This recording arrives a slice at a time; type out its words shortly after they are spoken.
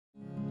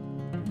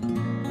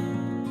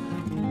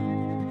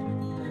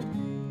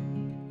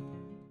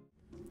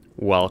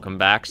Welcome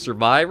back,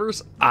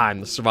 survivors. I'm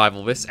the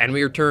SurvivalVis, and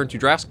we return to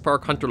Jurassic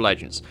Park Hunter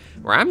Legends,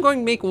 where I'm going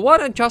to make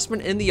one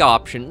adjustment in the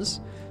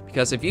options,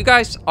 because if you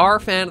guys are a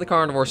fan of the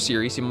Carnivores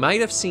series, you might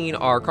have seen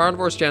our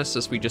Carnivores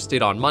Genesis we just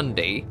did on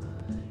Monday,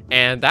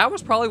 and that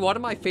was probably one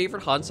of my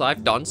favorite hunts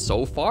I've done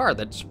so far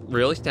that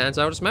really stands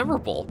out as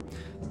memorable.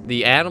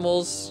 The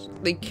animals,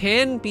 they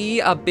can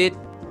be a bit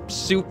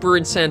super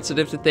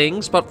insensitive to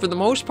things, but for the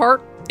most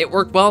part, it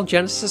worked well in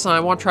Genesis, and I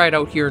want to try it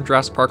out here in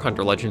Jurassic Park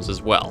Hunter Legends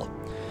as well.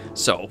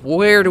 So,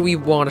 where do we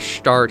want to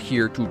start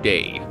here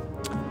today?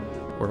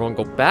 We're going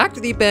to go back to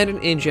the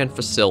abandoned InGen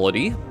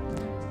facility.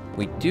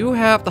 We do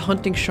have the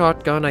hunting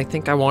shotgun I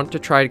think I want to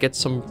try to get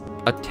some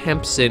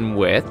attempts in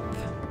with.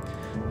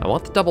 I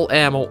want the double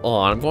ammo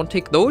on. I'm going to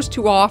take those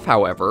two off,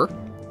 however.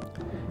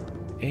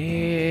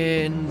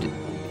 And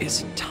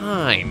is it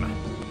time?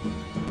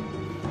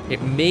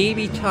 It may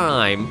be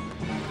time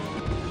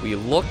we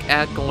look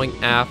at going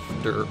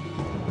after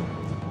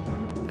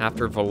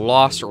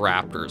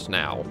velociraptors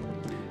now.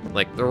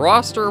 Like, the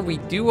roster, we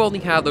do only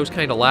have those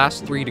kind of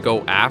last three to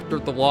go after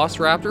the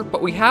velociraptor, but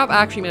we have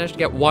actually managed to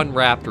get one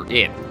raptor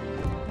in.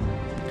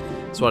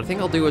 So what I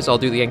think I'll do is I'll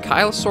do the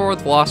ankylosaur,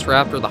 the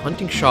velociraptor, the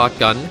hunting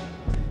shotgun.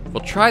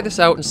 We'll try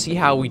this out and see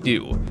how we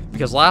do.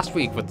 Because last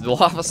week, with the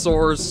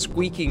dilophosaurs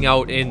squeaking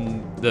out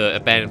in the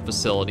abandoned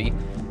facility,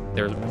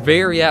 they're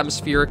very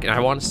atmospheric, and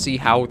I want to see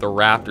how the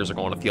raptors are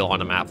going to feel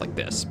on a map like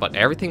this. But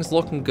everything's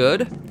looking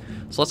good,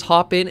 so let's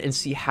hop in and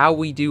see how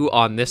we do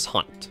on this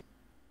hunt.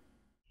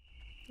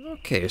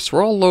 Okay, so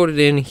we're all loaded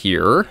in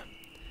here,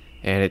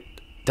 and it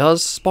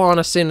does spawn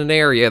us in an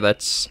area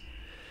that's,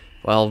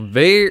 well,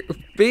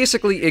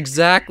 basically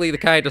exactly the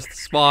kind of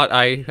spot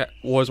I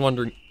was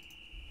wondering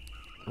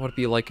what it'd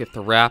be like if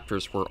the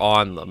raptors were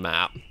on the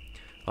map.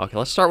 Okay,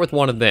 let's start with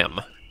one of them.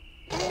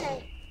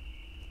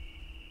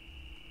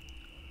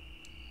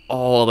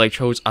 Oh, they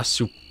chose a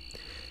soup.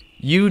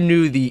 You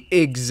knew the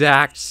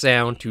exact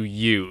sound to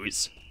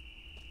use.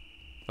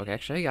 Okay,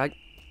 actually,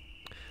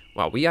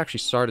 wow, we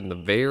actually started in the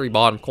very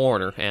bottom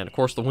corner, and of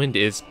course the wind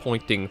is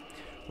pointing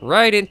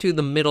right into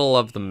the middle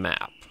of the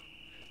map.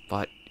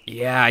 But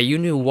yeah, you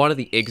knew one of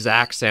the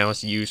exact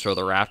sounds to use for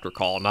the raptor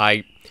call, and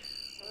I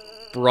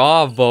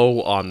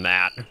bravo on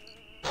that.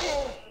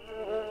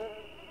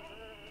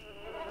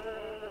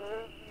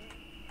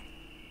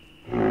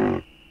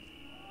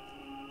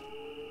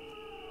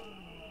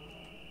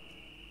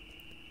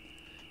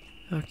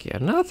 Okay,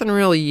 nothing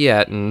really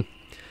yet, and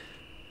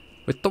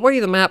with the way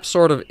the map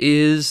sort of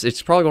is,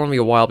 it's probably going to be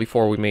a while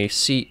before we may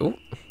see... Oh,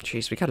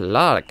 jeez, we got a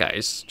lot of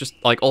guys. Just,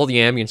 like, all the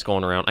ambience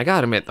going around. I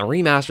gotta admit, the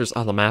remasters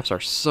of the maps are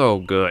so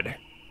good.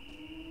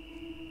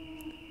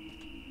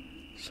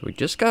 So we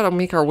just gotta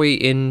make our way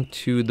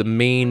into the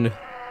main...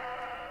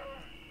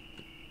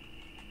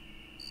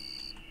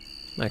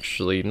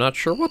 Actually, not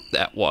sure what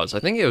that was. I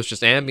think it was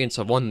just ambience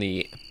of one of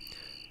the...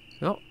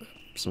 Oh,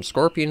 some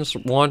scorpions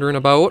wandering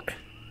about.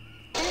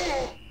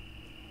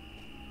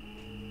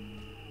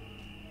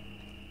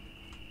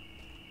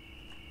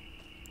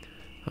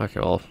 Okay,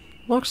 well,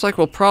 looks like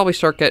we'll probably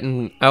start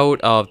getting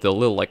out of the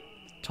little, like,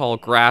 tall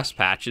grass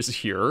patches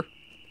here.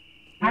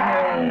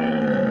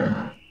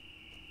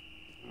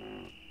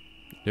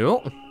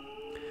 Nope.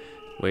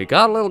 We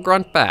got a little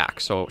grunt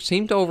back, so it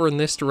seemed over in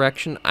this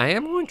direction. I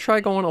am going to try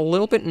going a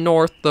little bit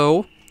north,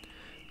 though.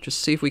 Just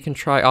see if we can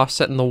try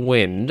offsetting the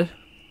wind.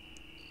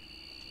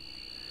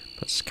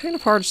 But it's kind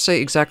of hard to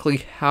say exactly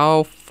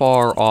how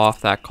far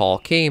off that call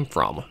came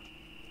from.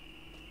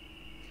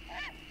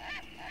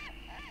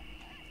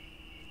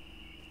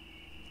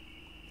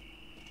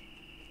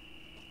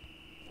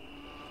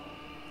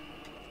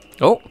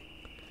 Oh,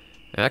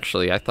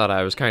 actually, I thought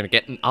I was kind of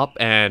getting up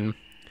and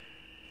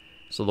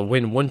so the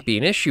wind wouldn't be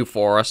an issue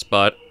for us,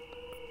 but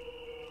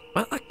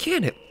well,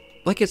 again,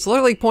 it's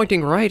literally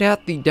pointing right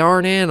at the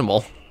darn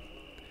animal.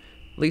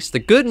 At least the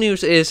good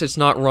news is it's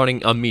not running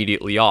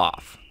immediately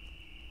off.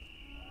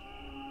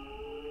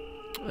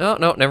 Oh,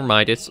 no, never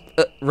mind, it's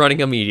running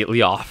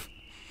immediately off.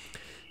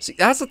 See,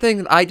 that's the thing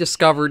that I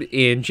discovered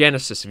in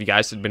Genesis, if you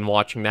guys had been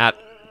watching that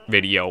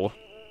video,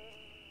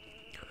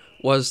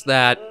 was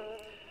that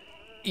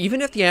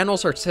even if the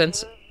animals are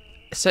set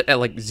at,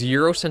 like,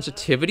 0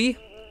 sensitivity,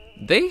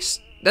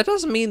 that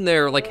doesn't mean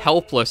they're, like,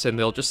 helpless and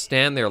they'll just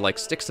stand there like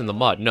sticks in the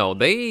mud. No,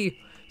 they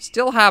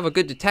still have a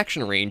good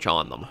detection range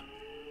on them.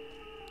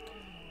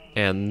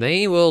 And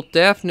they will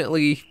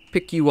definitely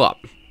pick you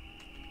up.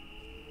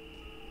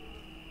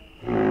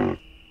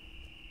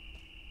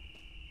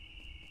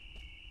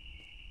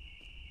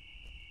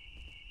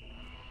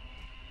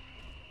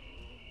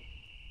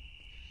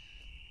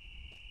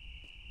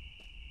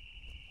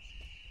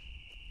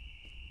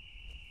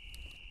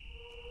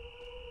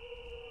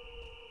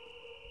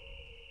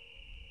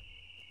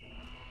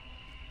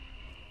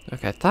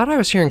 Okay, I thought I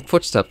was hearing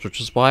footsteps,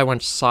 which is why I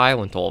went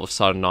silent all of a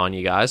sudden on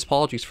you guys.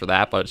 Apologies for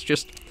that, but it's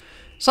just...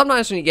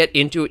 Sometimes when you get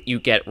into it, you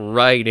get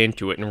right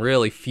into it and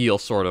really feel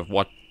sort of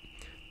what...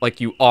 like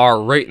you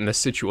are right in the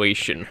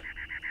situation.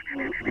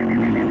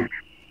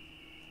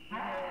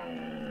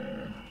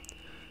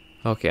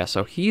 Okay,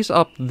 so he's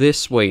up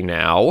this way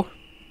now.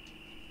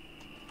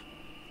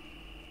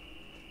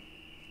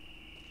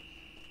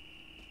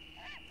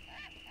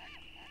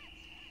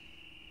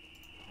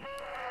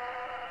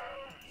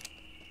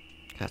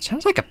 That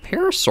sounds like a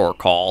parasaur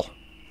call.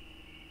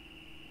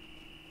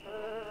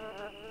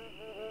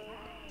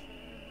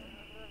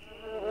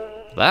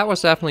 That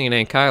was definitely an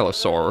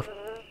ankylosaur.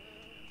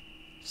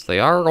 So they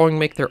are going to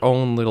make their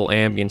own little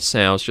ambient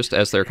sounds just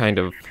as they're kind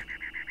of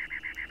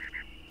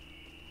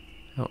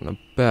out and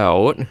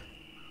about.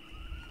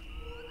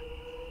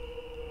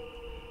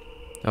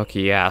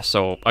 Okay, yeah,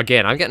 so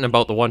again, I'm getting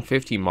about the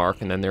 150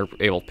 mark and then they're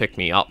able to pick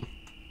me up.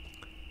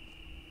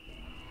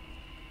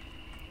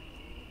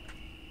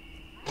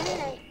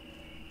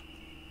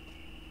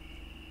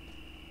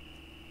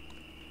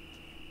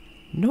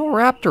 No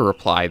raptor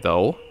reply,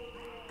 though.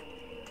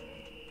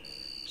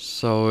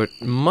 So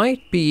it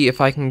might be if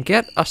I can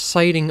get a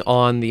sighting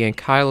on the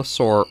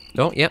ankylosaur.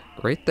 Oh, yep,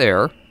 right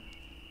there.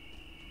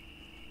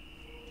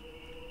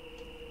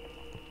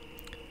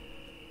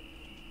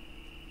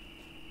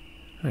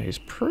 He's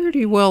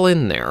pretty well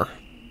in there.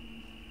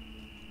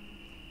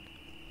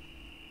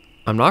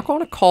 I'm not going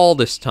to call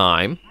this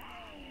time,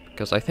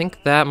 because I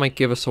think that might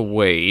give us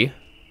away.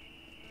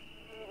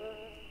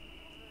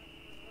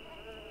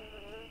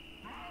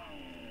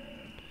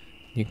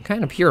 You can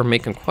kind of hear him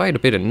making quite a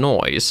bit of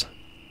noise.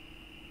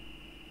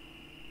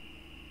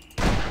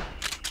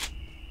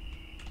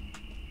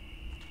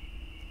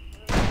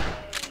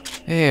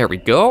 There we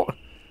go.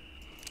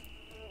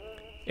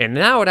 And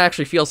now it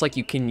actually feels like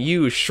you can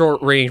use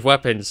short-range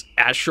weapons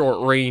at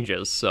short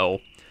ranges,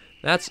 so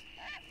that's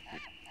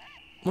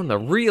one of the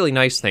really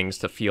nice things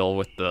to feel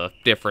with the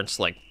difference,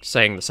 like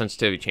saying the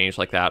sensitivity change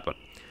like that, but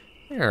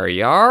there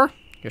you are.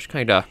 Just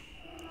kind of,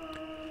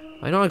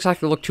 I don't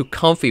exactly look too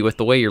comfy with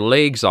the way your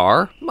legs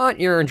are, but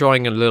you're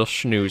enjoying a little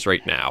snooze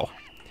right now.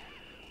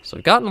 So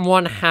we've gotten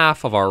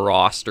 1/2 of our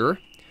roster.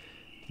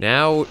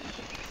 Now,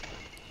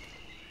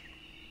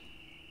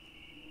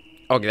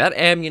 okay, that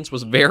ambience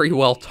was very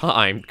well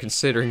timed,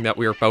 considering that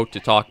we were about to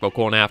talk about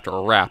going after a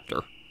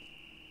raptor.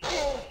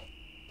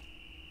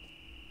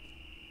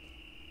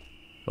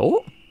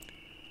 Oh,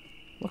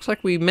 looks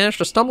like we managed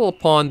to stumble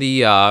upon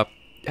the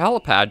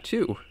helipad,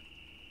 too.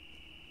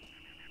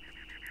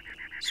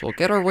 So we'll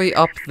get our way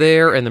up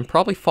there, and then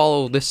probably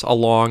follow this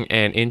along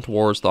and in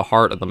towards the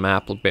heart of the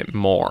map a bit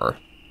more.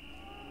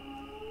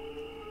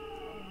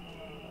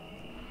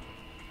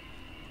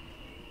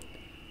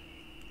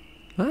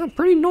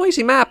 Pretty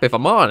noisy map, if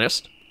I'm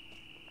honest.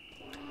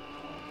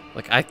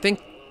 Like, I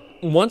think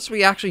once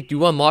we actually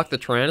do unlock the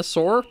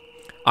Tyrannosaur,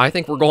 I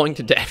think we're going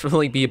to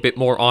definitely be a bit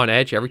more on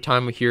edge every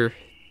time we hear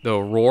the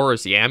roar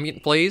as the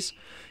ambient plays.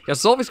 Because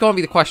it's always going to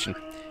be the question,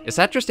 is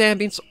that just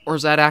ambience, or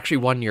is that actually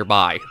one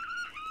nearby?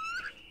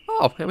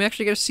 Oh, I'm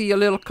actually going to see a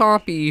little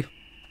compy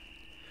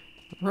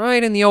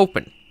right in the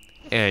open.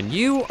 And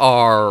you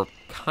are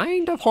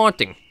kind of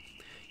haunting.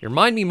 You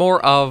remind me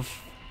more of,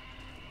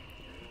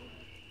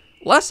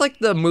 less like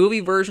the movie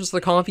versions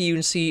of the compy you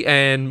can see,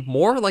 and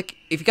more like,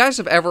 if you guys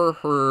have ever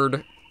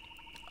heard,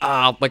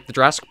 like the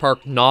Jurassic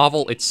Park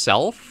novel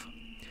itself,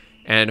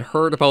 and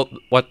heard about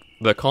what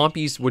the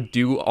compies would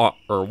do,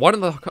 or one of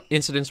the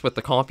incidents with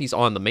the compies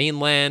on the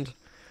mainland,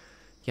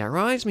 yeah, it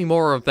reminds me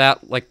more of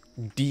that, like,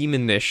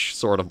 demonish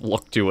sort of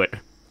look to it.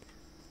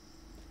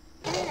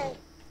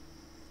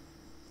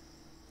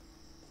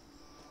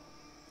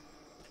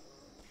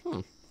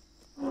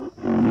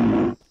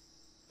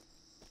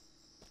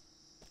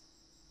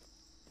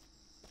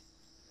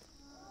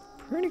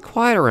 Pretty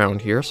quiet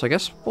around here, so I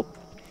guess we'll,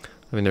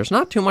 I mean, there's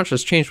not too much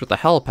that's changed with the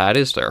helipad,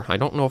 is there? I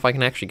don't know if I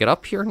can actually get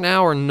up here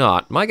now or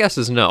not. My guess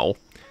is no.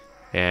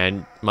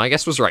 And my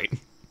guess was right.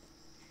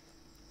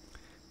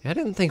 I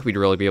didn't think we'd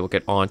really be able to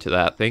get onto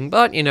that thing,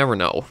 but you never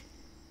know.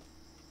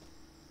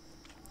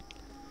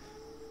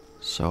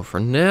 So for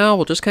now,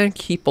 we'll just kind of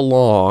keep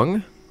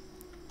along.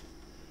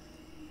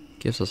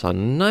 Gives us a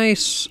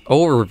nice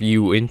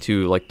overview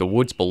into, like, the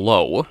woods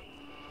below.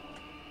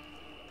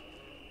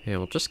 And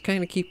we'll just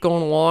kind of keep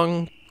going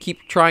along,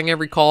 keep trying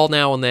every call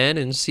now and then,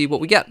 and see what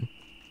we get.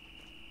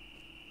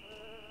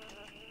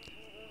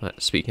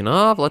 Speaking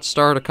of, let's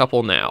start a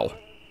couple now.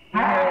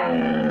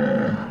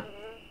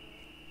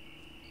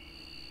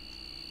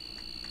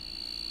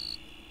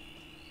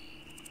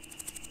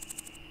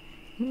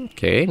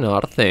 Okay,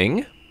 not a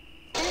thing.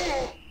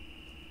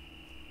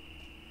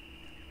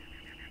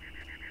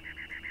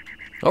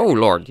 Oh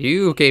lord,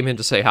 you came in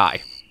to say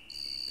hi.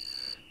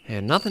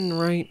 And nothing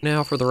right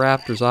now for the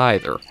raptors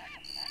either.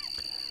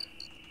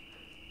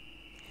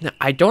 Now,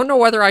 I don't know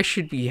whether I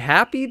should be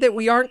happy that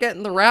we aren't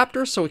getting the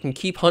raptors so we can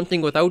keep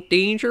hunting without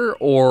danger,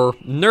 or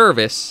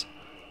nervous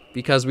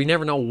because we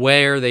never know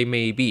where they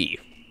may be.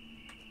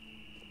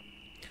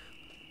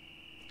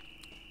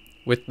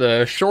 With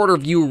the shorter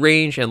view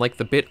range and like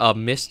the bit of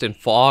mist and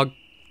fog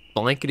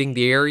blanketing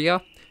the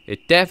area,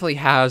 it definitely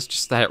has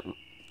just that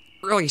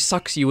really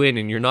sucks you in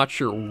and you're not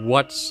sure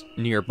what's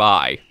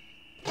nearby.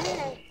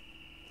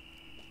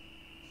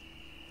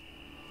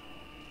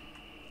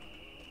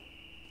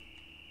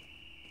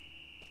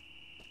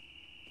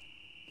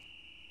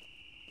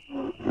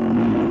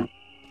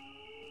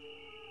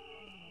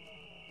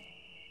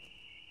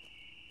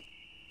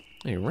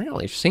 It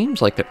really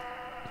seems like it.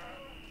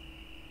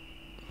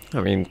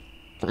 I mean,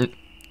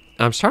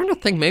 I'm starting to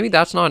think maybe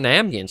that's not an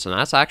ambience, and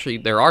that's actually,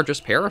 there are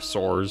just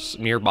parasaurs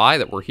nearby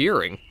that we're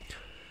hearing.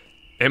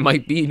 It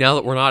might be, now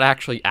that we're not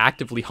actually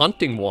actively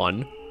hunting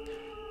one,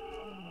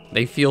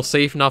 they feel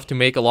safe enough to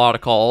make a lot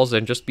of calls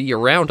and just be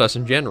around us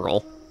in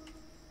general.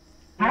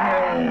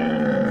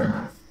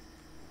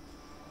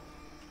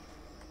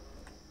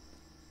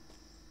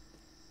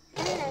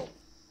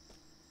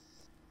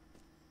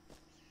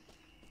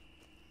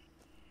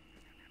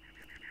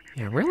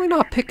 Yeah, really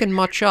not picking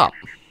much up.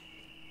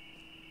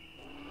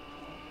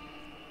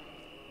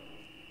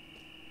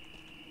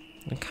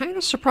 I'm kind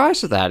of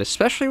surprised at that,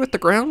 especially with the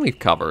ground we've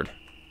covered.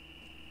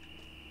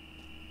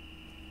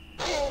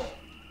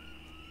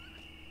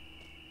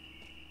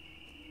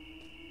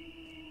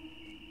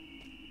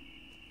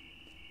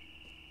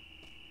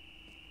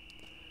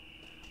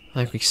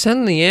 Like, we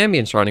send the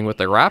ambience running with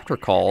the raptor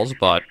calls,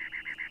 but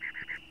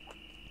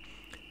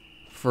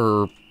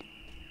for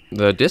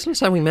the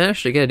distance that we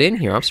managed to get in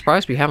here, I'm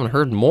surprised we haven't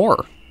heard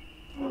more.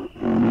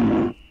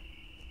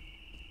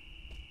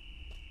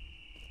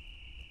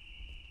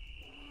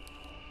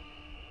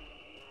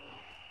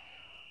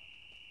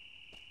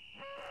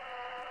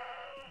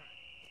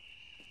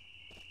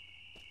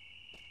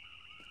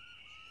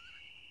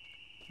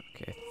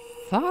 Okay,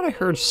 thought I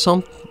heard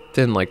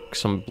something like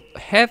some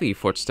heavy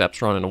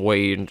footsteps running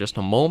away in just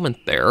a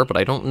moment there, but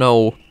I don't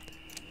know.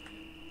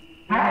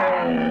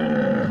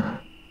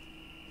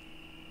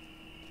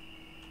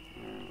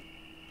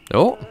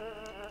 Oh.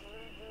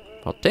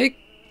 Well,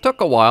 took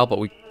a while, but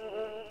we...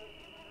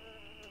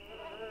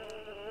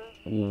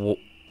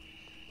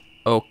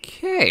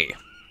 Okay.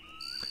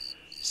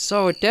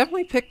 So it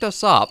definitely picked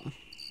us up,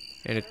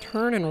 and it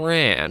turned and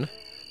ran,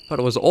 but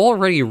it was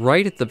already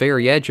right at the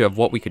very edge of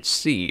what we could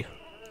see.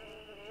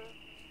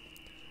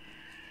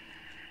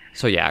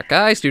 So yeah,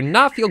 guys, do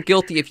not feel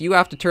guilty if you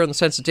have to turn the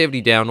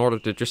sensitivity down in order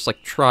to just,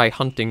 like, try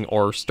hunting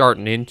or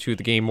starting into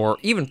the game or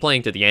even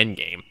playing to the end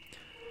game.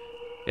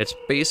 It's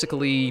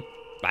basically,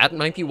 that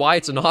might be why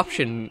it's an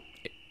option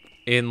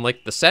in,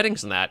 like, the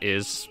settings and that,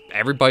 is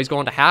everybody's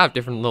going to have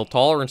different little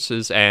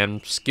tolerances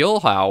and skill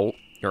how,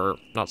 or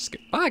not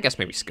skill, I guess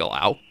maybe skill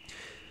how,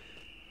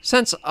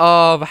 sense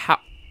of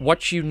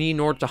what you need in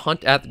order to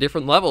hunt at the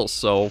different levels.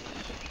 So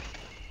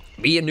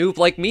be a noob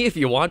like me if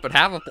you want, but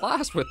have a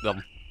blast with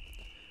them.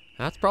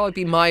 That's probably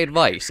be my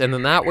advice. And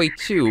then that way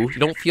too, you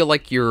don't feel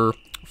like you're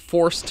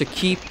forced to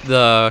keep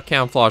the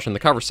camouflage and the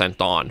cover scent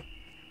on.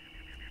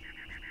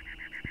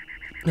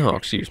 Oh,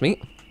 excuse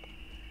me.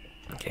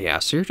 Okay, yeah,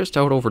 so you're just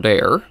out over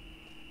there.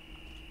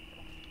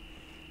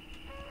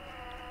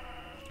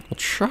 We'll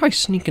try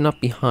sneaking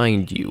up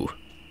behind you.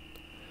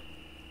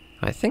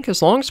 I think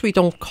as long as we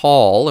don't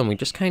call and we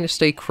just kind of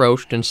stay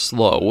crouched and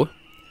slow,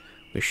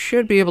 we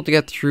should be able to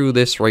get through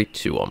this right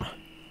to them.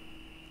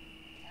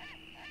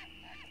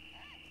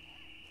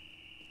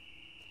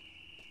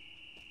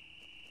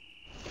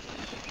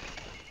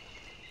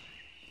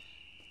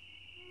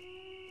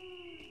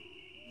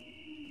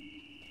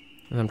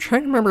 And I'm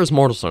trying to remember his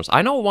mortal stones.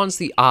 I know one's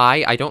the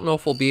eye. I don't know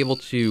if we'll be able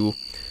to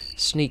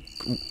sneak...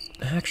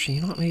 Actually,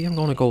 you know what? Maybe I'm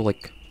going to go,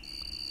 like...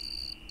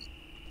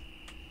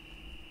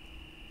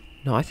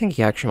 No, I think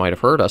he actually might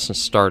have heard us and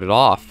started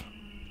off.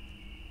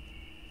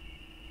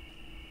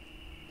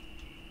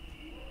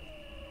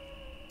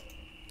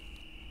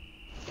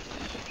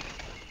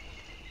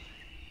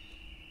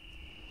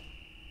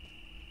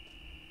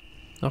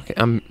 Okay,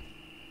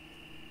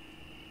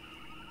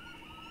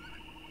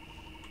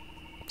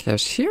 I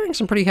was hearing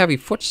some pretty heavy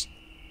footsteps.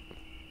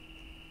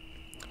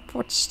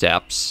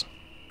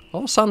 All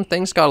of a sudden,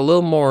 things got a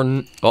little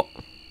more... Oh.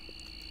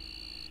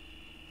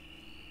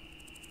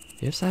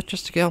 Is that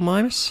just a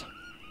Gallimimus?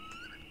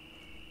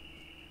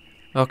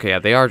 Okay, yeah,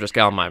 they are just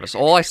Gallimimus.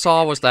 All I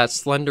saw was that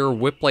slender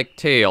whip-like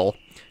tail,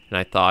 and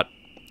I thought,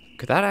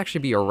 could that actually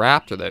be a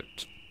raptor that...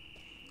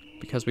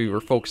 Because we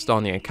were focused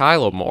on the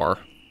Ankylo more.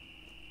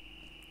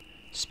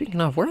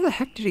 Speaking of, where the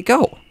heck did he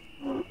go?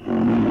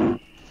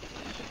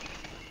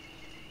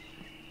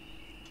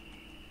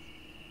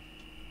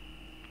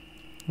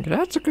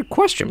 That's a good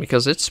question,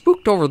 because it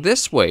spooked over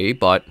this way,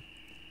 but...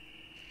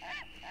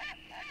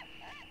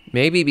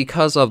 Maybe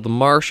because of the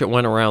marsh, it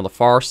went around the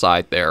far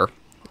side there.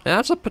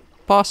 That's a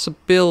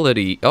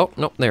possibility. Oh,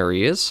 no, there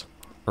he is.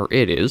 Or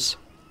it is.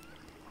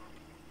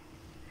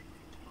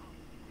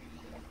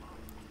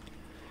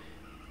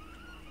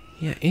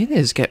 Yeah, it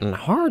is getting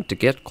hard to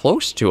get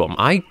close to him.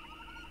 I'm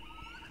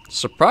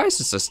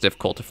surprised it's this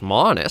difficult, if I'm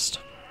honest.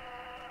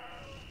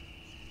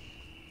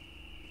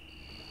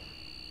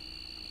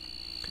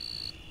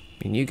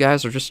 I mean, you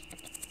guys are just...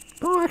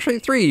 Oh, actually,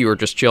 3 of you are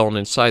just chilling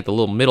inside the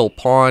little middle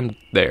pond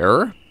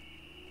there.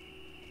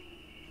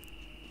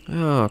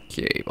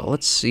 Okay, well,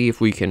 let's see if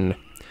we can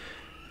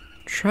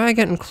try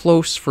getting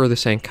close for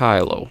this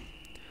Ankylo.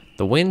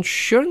 The wind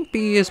shouldn't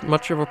be as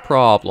much of a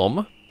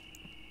problem.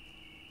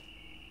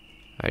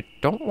 I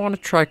don't want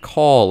to try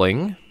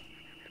calling.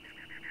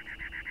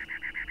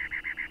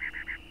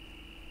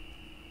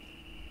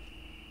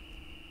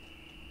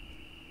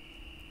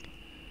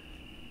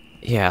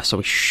 Yeah, so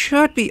we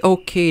should be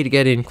okay to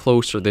get in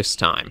closer this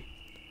time.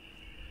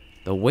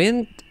 The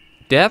wind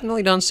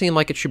definitely doesn't seem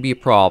like it should be a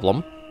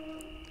problem.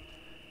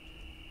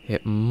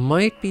 It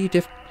might be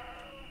a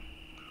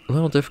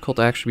little difficult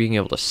actually being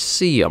able to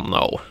see them,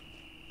 though.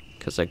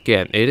 Because,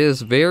 again, it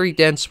is very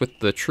dense with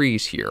the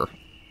trees here.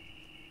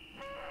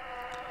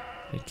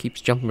 It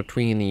keeps jumping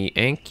between the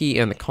Anki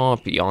and the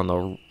Compy on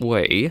the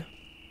way.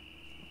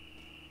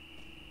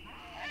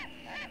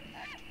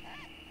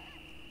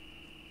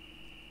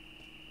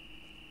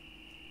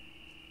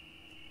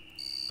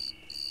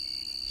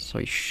 So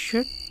he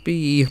should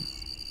be...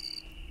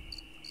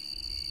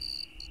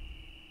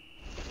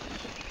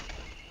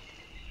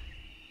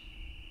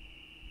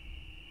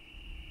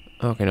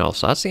 Okay, no,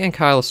 so that's the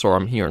Ankylosaur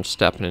I'm hearing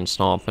stepping and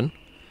stomping.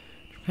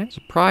 I'm kind of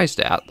surprised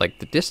at, like,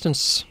 the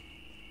distance...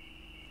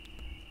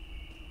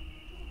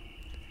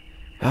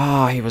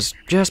 Ah, he was...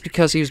 Just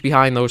because he was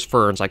behind those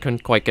ferns, I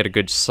couldn't quite get a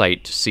good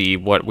sight to see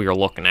what we were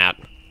looking at.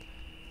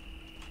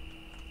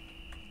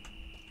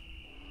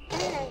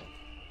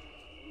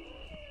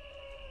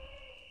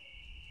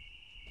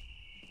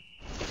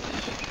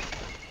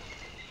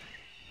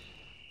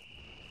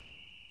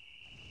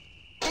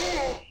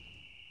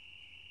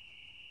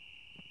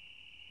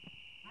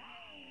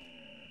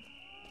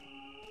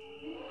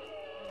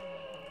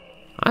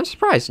 I'm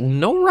surprised.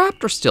 No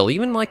raptor still,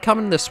 even like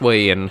coming this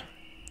way, and...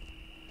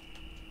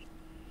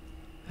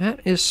 That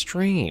is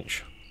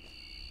strange.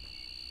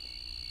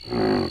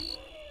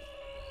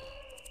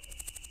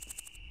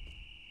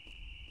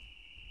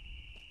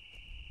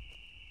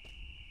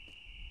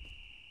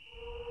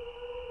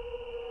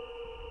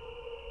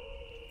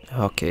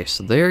 Okay,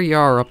 so there you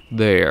are up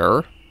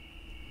there.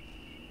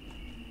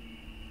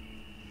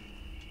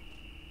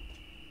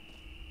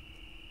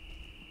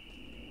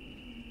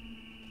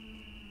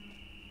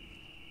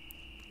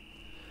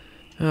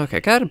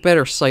 Okay, got a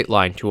better sight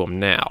line to him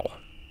now.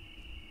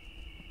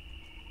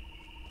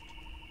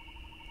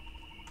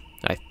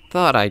 I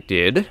thought I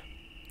did.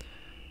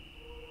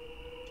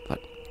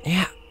 But,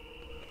 yeah.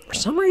 For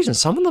some reason,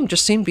 some of them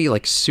just seem to be,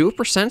 like,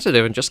 super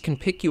sensitive and just can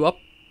pick you up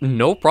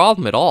no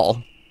problem at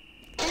all.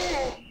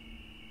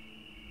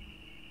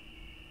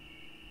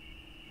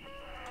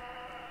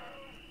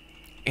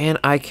 And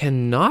I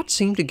cannot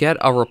seem to get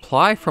a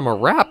reply from a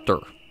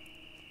raptor.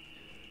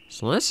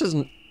 So this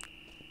isn't...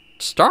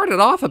 Started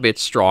off a bit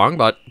strong,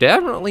 but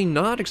definitely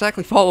not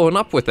exactly following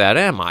up with that,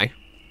 am I?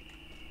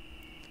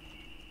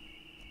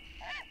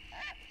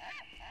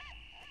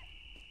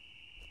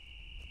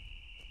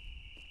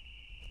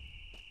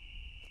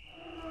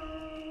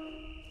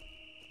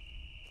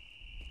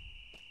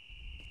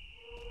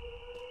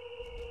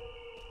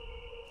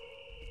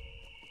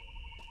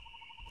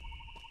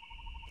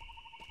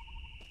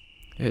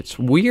 It's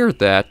weird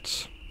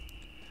that...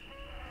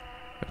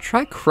 I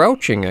try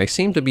crouching, I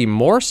seem to be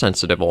more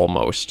sensitive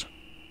almost.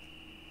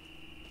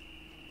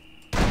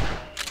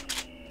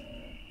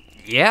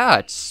 Yeah,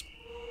 it's...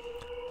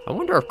 I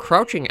wonder if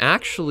crouching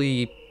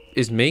actually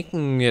is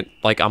making it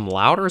like I'm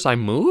louder as I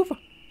move?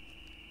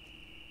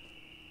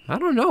 I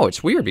don't know,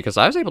 it's weird because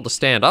I was able to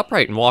stand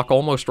upright and walk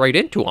almost right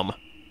into him.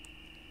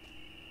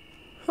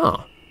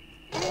 Huh.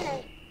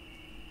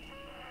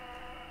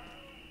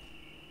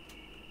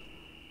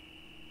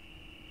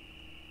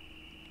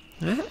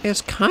 That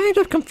is kind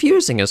of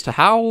confusing as to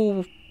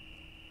how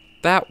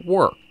that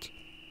worked.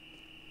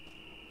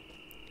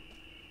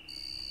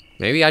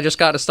 Maybe I just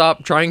gotta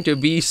stop trying to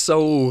be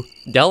so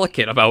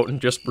delicate about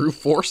and just brute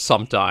force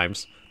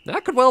sometimes.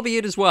 That could well be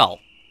it as well.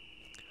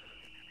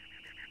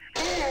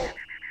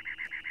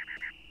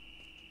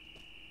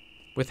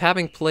 With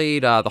having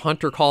played the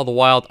Hunter Call of the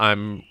Wild,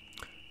 I'm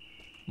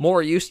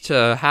more used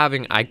to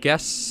having, I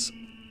guess,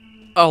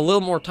 a little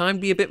more time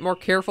to be a bit more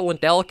careful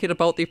and delicate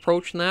about the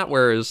approach than that,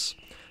 whereas,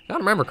 you gotta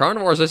remember,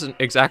 Carnivores isn't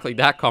exactly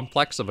that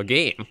complex of a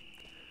game.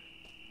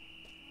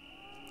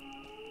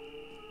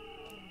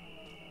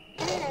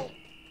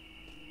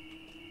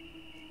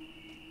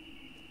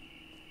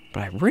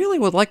 But I really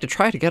would like to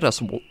try to get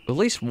us at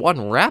least one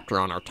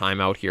raptor on our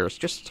time out here. It's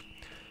just,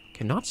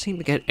 cannot seem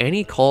to get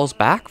any calls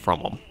back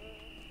from them.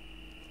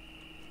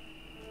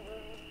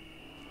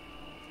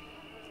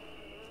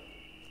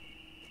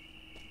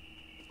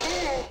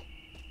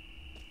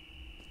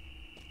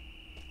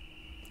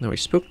 Now we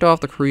spooked off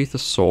the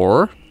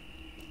Corythosaur.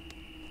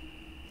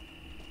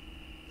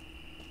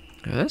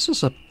 Now, this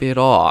is a bit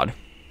odd.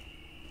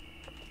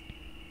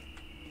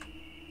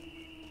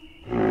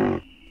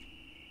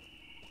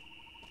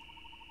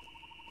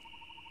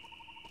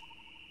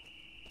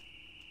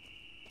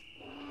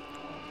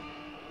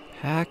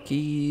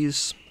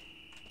 Packies.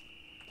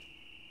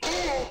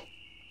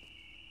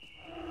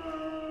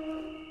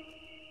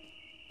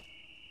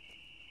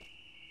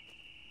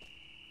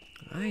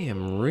 I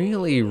am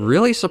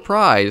really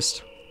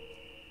surprised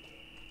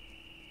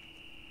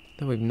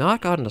that we've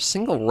not gotten a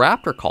single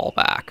raptor call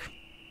back.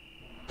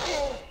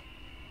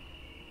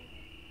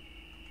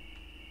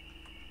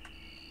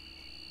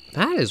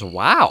 That is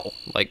wow.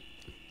 Like...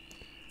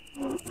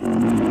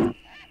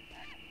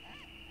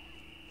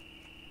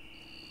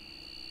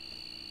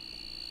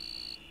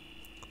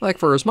 Like,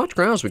 for as much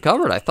ground as we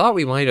covered, I thought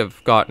we might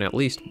have gotten at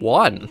least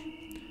one.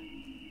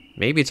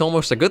 Maybe it's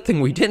almost a good thing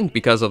we didn't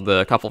because of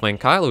the couple of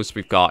ankylos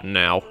we've gotten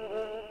now.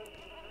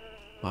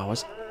 Wow,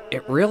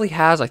 it really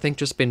has, I think,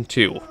 just been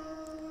 2.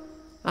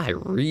 I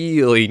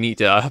really need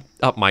to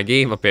up my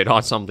game a bit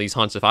on some of these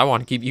hunts if I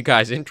want to keep you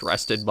guys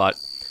interested, but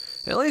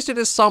at least it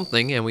is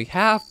something, and we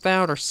have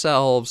found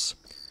ourselves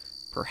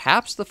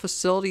perhaps the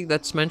facility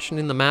that's mentioned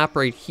in the map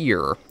right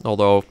here,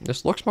 although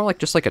this looks more like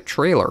just like a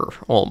trailer,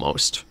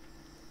 almost.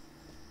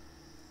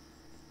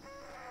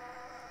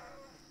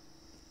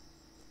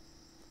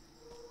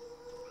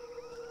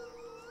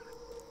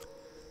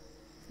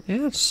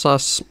 Yeah, it's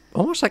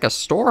almost like a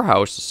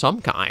storehouse of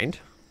some kind.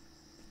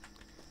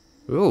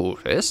 Ooh,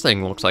 this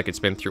thing looks like it's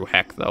been through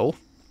heck, though.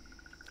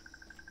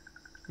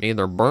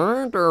 Either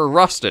burned or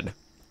rusted.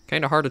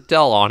 Kinda hard to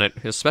tell on it,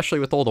 especially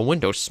with all the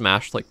windows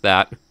smashed like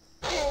that.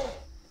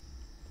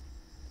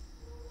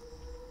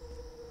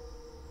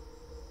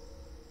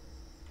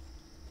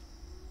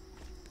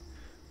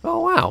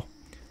 Oh, wow.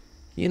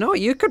 You know,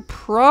 you could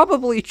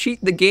probably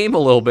cheat the game a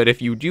little bit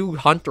if you do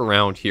hunt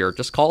around here.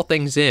 Just call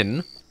things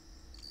in.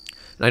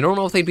 And I don't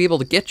know if they'd be able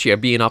to get you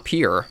being up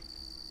here.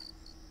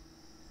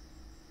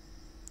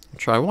 I'll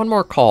try one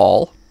more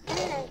call.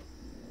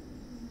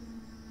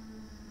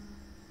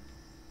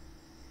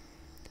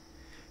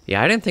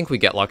 Yeah, I didn't think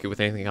we'd get lucky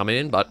with anything coming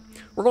in, but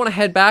we're going to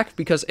head back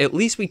because at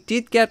least we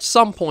did get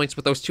some points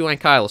with those 2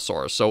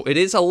 ankylosaurs, so it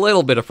is a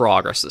little bit of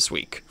progress this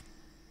week.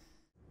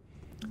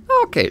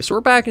 Okay, so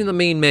we're back in the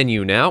main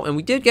menu now, and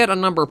we did get a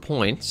number of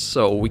points,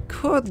 so we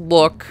could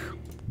look...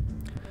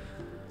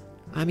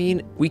 I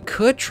mean, we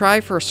could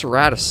try for a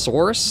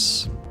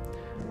Ceratosaurus,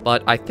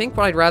 but I think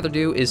what I'd rather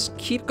do is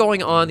keep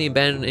going on the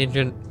abandoned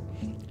engine...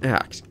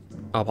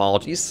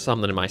 apologies,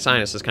 something in my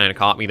sinuses kind of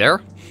caught me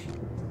there.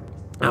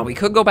 Now, we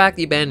could go back to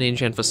the abandoned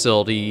engine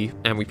facility,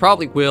 and we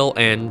probably will,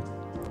 and...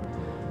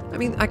 I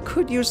mean, I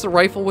could use the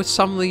rifle with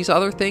some of these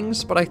other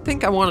things, but I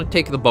think I want to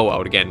take the bow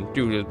out again,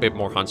 do a bit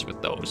more hunts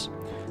with those.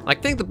 I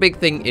think the big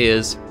thing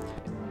is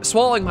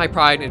swallowing my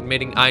pride and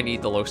admitting I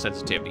need the low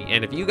sensitivity,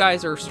 and if you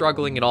guys are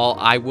struggling at all,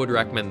 I would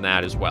recommend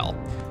that as well.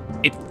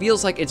 It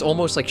feels like it's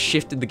almost like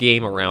shifted the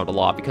game around a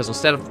lot, because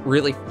instead of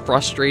really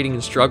frustrating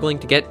and struggling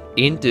to get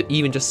in to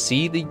even just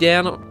see the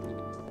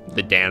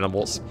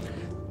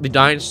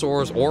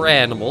dinosaurs or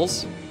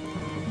animals,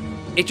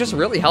 it just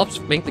really helps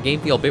make the game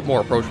feel a bit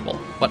more approachable.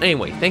 But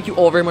anyway, thank you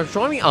all very much for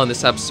joining me on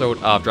this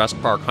episode of Jurassic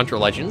Park Hunter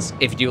Legends.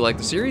 If you do like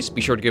the series, be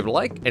sure to give it a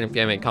like, and if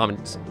you have any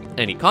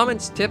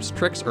comments, tips,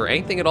 tricks, or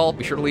anything at all,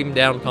 be sure to leave them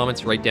down in the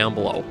comments right down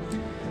below.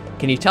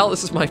 Can you tell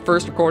this is my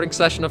first recording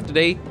session of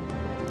today?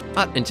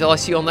 But until I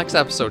see you on the next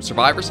episode,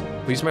 survivors,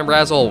 please remember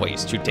as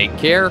always to take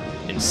care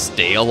and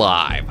stay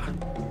alive.